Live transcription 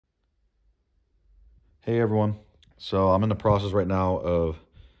Hey everyone. So I'm in the process right now of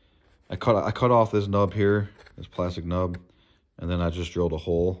I cut off this nub here, this plastic nub, and then I just drilled a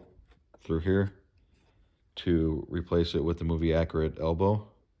hole through here to replace it with the movie accurate elbow.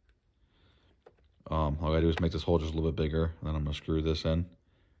 All I gotta do is make this hole just a little bit bigger, and then I'm gonna screw this in, and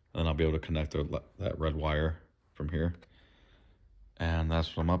then I'll be able to connect that red wire from here. And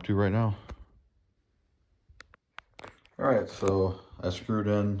that's what I'm up to right now. All right, so I screwed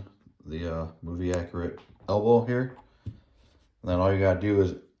in the movie accurate elbow here. And then all you gotta do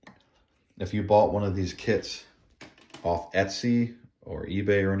is, if you bought one of these kits off Etsy or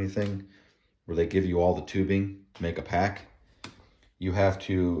eBay or anything, where they give you all the tubing to make a pack, you have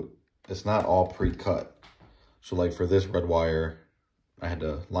to, it's not all pre-cut. So like for this red wire, I had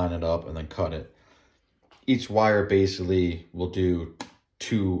to line it up and then cut it. Each wire basically will do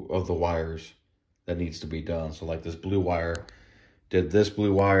 2 of the wires that needs to be done. So like this blue wire did this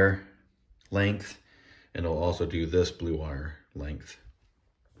blue wire length, and it'll also do this blue wire length.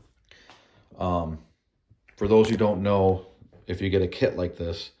 For those who don't know, if you get a kit like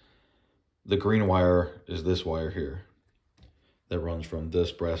this, the green wire is this wire here that runs from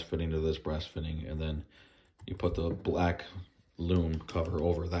this brass fitting to this brass fitting, and then you put the black loom cover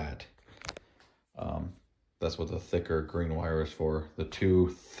over that. That's what the thicker green wire is for. The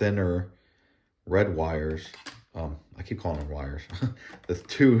 2 thinner red wires, I keep calling them wires. The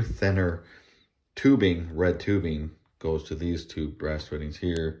 2 thinner tubing, red tubing, goes to these 2 brass fittings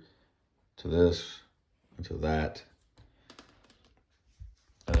here, to this, and to that.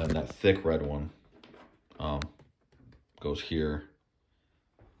 And then that thick red one goes here.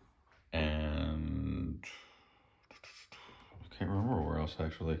 And I can't remember where else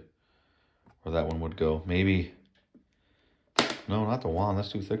actually, where that one would go. Maybe, no, not the wand.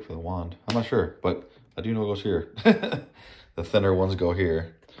 That's too thick for the wand. I'm not sure, but I do know it goes here. The thinner ones go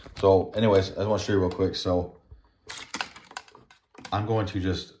here. So anyways, I just want to show you real quick. So I'm going to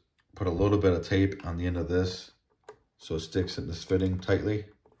just put a little bit of tape on the end of this so it sticks in this fitting tightly.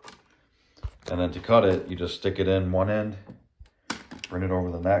 And then to cut it, you just stick it in one end, bring it over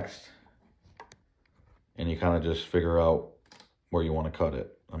the next, and you kind of just figure out where you want to cut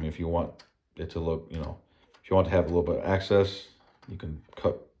it. I mean, if you want it to look, if you want to have a little bit of access, you can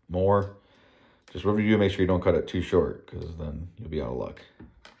cut more. Just whatever you do, make sure you don't cut it too short, because then you'll be out of luck.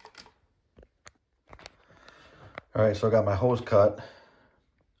 All right, so I got my hose cut.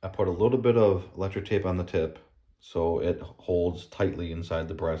 I put a little bit of electric tape on the tip so it holds tightly inside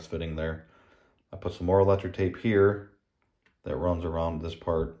the brass fitting there. I put some more electric tape here that runs around this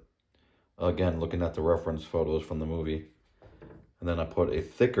part. Again, looking at the reference photos from the movie. And then I put a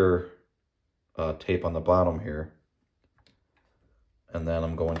thicker tape on the bottom here. And then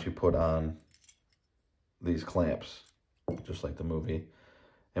I'm going to put on these clamps, just like the movie.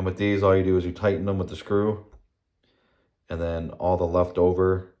 And with these, all you do is you tighten them with the screw. And then all the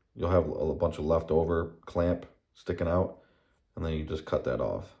leftover, you'll have a bunch of leftover clamp sticking out. And then you just cut that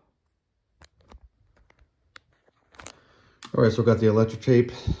off. All right, so I've got the electric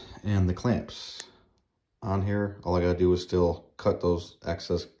tape and the clamps on here. All I gotta do is still cut those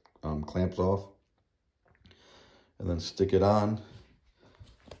excess clamps off and then stick it on.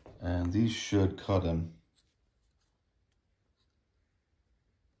 And these should cut them.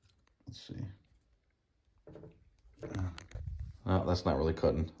 Let's see. Oh, that's not really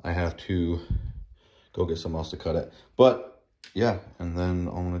cutting. I have to go get something else to cut it. But yeah, and then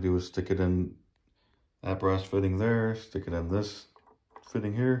all I'm gonna do is stick it in that brass fitting there, stick it in this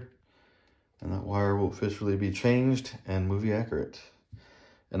fitting here, and that wire will officially be changed and movie accurate.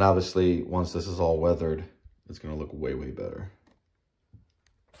 And obviously, once this is all weathered, it's gonna look way, way better.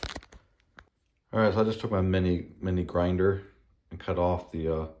 All right, so I just took my mini grinder and cut off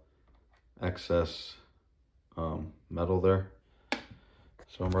the excess metal there.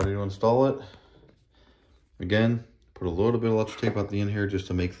 So I'm ready to install it. Again, put a little bit of electric tape at the end here just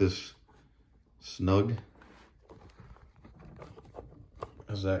to make this snug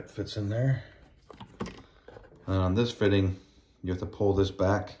as that fits in there. And then on this fitting, you have to pull this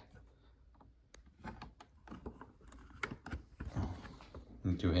back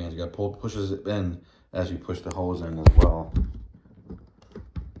in 2 hands. You got to pushes it in as you push the hose in as well.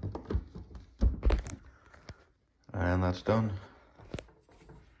 And that's done.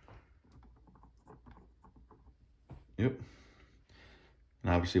 Yep.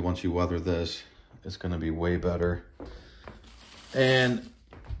 And obviously once you weather this, it's going to be way better. And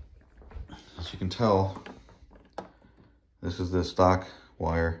as you can tell, this is the stock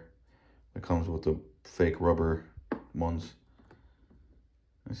wire that comes with the fake rubber ones.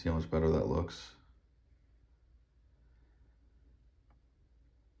 You see how much better that looks.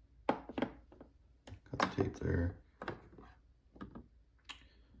 tape there.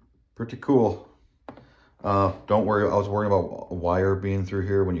 Pretty cool. Don't worry, I was worrying about a wire being through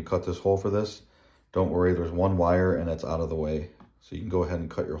here when you cut this hole for this. Don't worry, there's one wire and it's out of the way. So you can go ahead and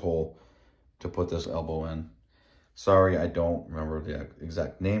cut your hole to put this elbow in. Sorry, I don't remember the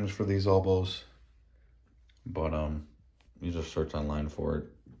exact names for these elbows, but you just search online for it.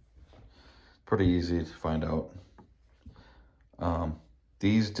 Pretty easy to find out.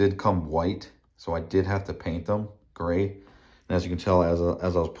 These did come white, so I did have to paint them gray. And as you can tell, as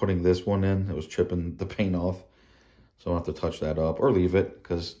I was putting this one in, it was chipping the paint off. So I don't have to touch that up or leave it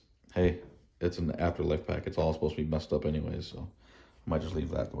because, hey, it's an afterlife pack. It's all supposed to be messed up anyways, so I might just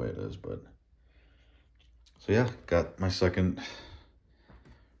leave that the way it is. But so yeah, got my second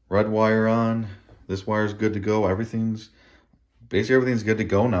red wire on. This wire's good to go. Basically everything's good to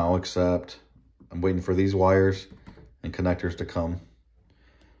go now, except I'm waiting for these wires and connectors to come.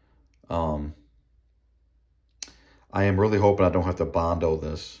 I am really hoping I don't have to Bondo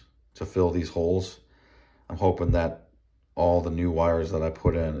this to fill these holes. I'm hoping that all the new wires that I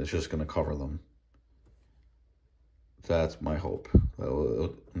put in is just going to cover them. That's my hope.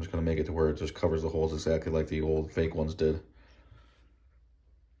 I'm just going to make it to where it just covers the holes exactly like the old fake ones did.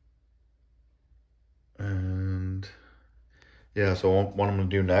 And yeah, so what I'm going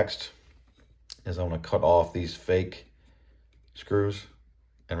to do next is I'm going to cut off these fake screws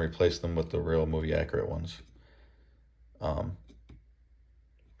and replace them with the real movie accurate ones.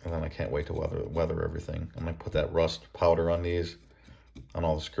 And then I can't wait to weather everything. I'm going to put that rust powder on these, on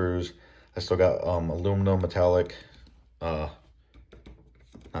all the screws. I still got aluminum metallic, not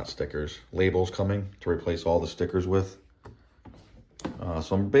stickers, labels coming to replace all the stickers with.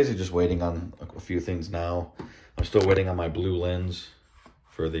 So I'm basically just waiting on a few things now. I'm still waiting on my blue lens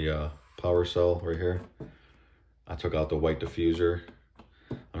for the power cell right here. I took out the white diffuser.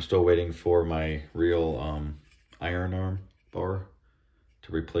 I'm still waiting for my real iron arm bar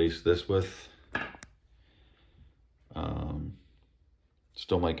to replace this with.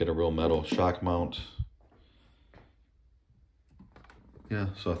 Still might get a real metal shock mount. Yeah,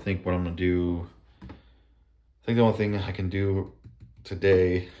 so I think what I'm gonna do, I think the only thing I can do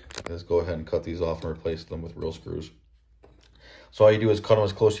today is go ahead and cut these off and replace them with real screws. So all you do is cut them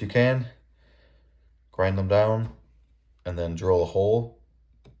as close as you can, grind them down, and then drill a hole.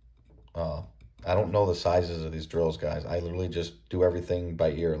 I don't know the sizes of these drills, guys. I literally just do everything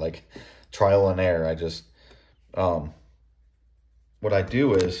by ear, like trial and error. I just, what I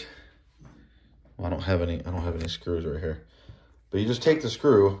do is, well, I don't have any screws right here. But you just take the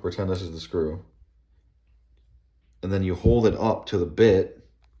screw, pretend this is the screw, and then you hold it up to the bit.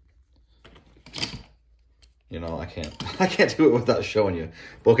 You know, I can't do it without showing you.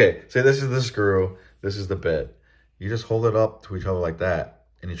 But okay, say this is the screw, this is the bit. You just hold it up to each other like that,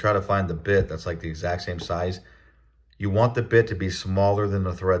 and you try to find the bit that's like the exact same size. You want the bit to be smaller than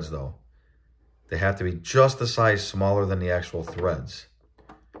the threads though. They have to be just the size smaller than the actual threads.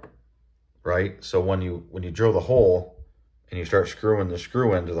 Right? So when you drill the hole and you start screwing the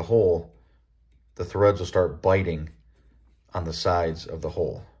screw into the hole, the threads will start biting on the sides of the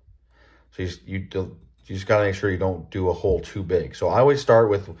hole. So you just got to make sure you don't do a hole too big. So I always start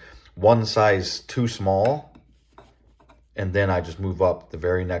with one size too small, and then I just move up the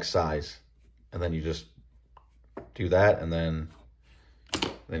very next size. And then you just do that, and then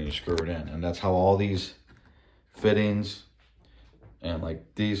you screw it in. And that's how all these fittings and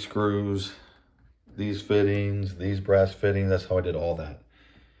like these screws, these fittings, these brass fittings, that's how I did all that.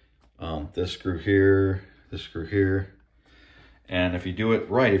 This screw here, this screw here. And if you do it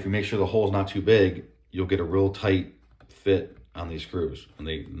right, if you make sure the hole's not too big, you'll get a real tight fit on these screws. And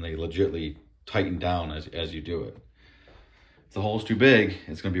they legitly tighten down as you do it. If the hole's too big,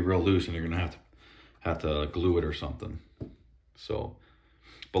 it's gonna be real loose and you're gonna have to glue it or something. So,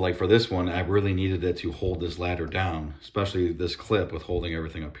 but like for this one, I really needed it to hold this ladder down, especially this clip with holding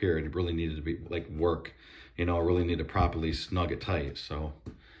everything up here. It really needed to be like work, you know, I really need to properly snug it tight. So,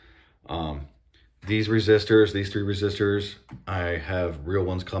 these resistors, these 3 resistors, I have real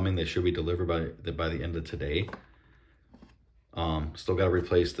ones coming. They should be delivered by the end of today. Still got to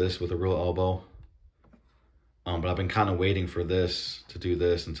replace this with a real elbow. But I've been kind of waiting for this to do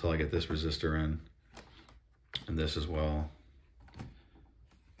this until I get this resistor in, and this as well.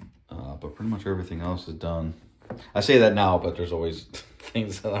 But pretty much everything else is done. I say that now, but there's always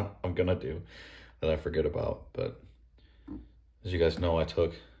things that I'm gonna do that I forget about. But as you guys know, I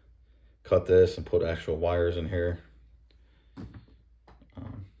cut this and put actual wires in here.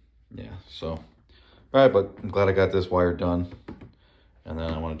 Yeah, so, all right, but I'm glad I got this wire done. And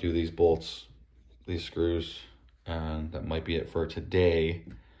then I want to do these bolts, these screws, and that might be it for today.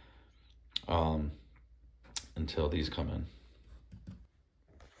 until these come in.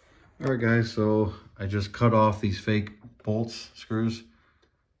 All right, guys, so I just cut off these fake bolts, screws,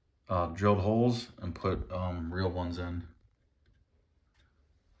 drilled holes, and put real ones in.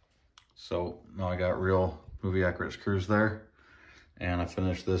 So now I got real movie accurate screws there. And I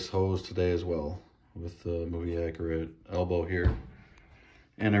finished this hose today as well with the movie accurate elbow here.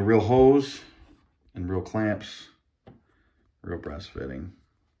 And a real hose and real clamps, real brass fitting.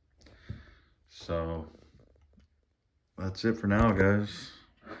 So that's it for now, guys.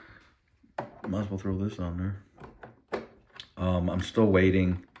 Might as well throw this on there. I'm still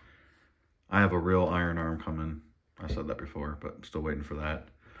waiting. I have a real iron arm coming. I said that before, but I'm still waiting for that.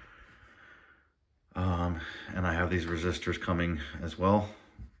 And I have these resistors coming as well.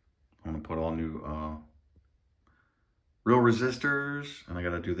 I'm gonna put all new real resistors, and I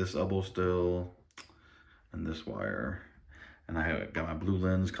gotta do this elbow still and this wire. And I got my blue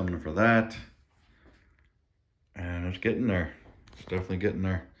lens coming for that. And it's getting there. It's definitely getting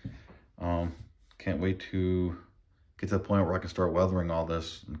there. Can't wait to get to the point where I can start weathering all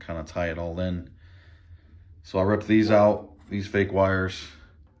this and kind of tie it all in. So I ripped these out, these fake wires,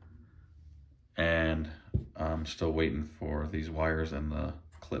 and I'm still waiting for these wires and the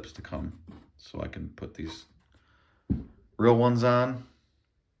clips to come so I can put these real ones on.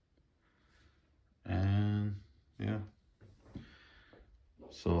 And yeah,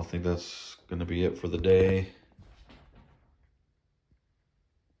 so I think that's gonna be it for the day.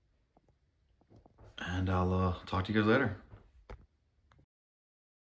 And I'll talk to you guys later.